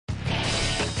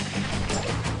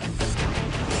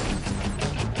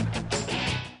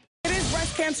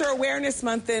Cancer Awareness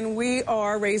Month, and we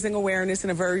are raising awareness in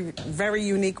a very, very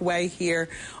unique way here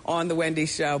on The Wendy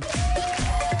Show.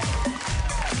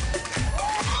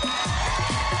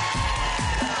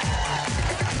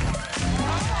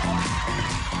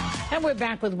 And we're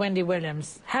back with Wendy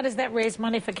Williams. How does that raise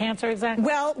money for cancer exactly?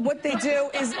 Well, what they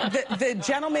do is the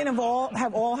gentlemen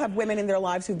have women in their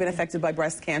lives who've been affected by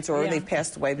breast cancer, or they've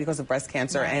passed away because of breast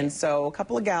cancer. Right. And so a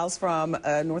couple of gals from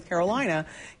North Carolina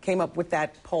came up with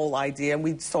that poll idea, and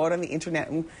we saw it on the internet.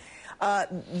 And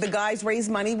the guys raise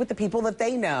money with the people that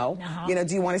they know. You know,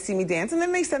 do you want to see me dance? And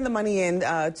then they send the money in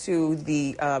to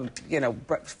the, you know,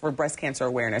 for breast cancer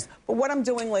awareness. But what I'm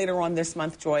doing later on this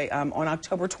month, Joy, on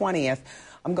October 20th,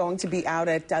 I'm going to be out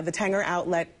at the Tanger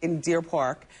Outlet in Deer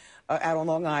Park, out on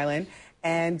Long Island.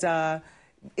 And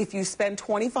if you spend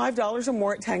 $25 or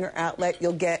more at Tanger Outlet,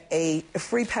 you'll get a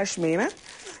free pashmina.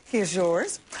 Here's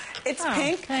yours. It's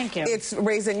pink. Thank you. It's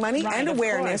raising money and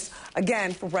awareness,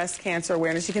 again, for breast cancer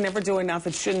awareness. You can never do enough.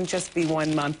 It shouldn't just be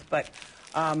 1 month, but,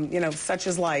 you know, such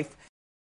is life.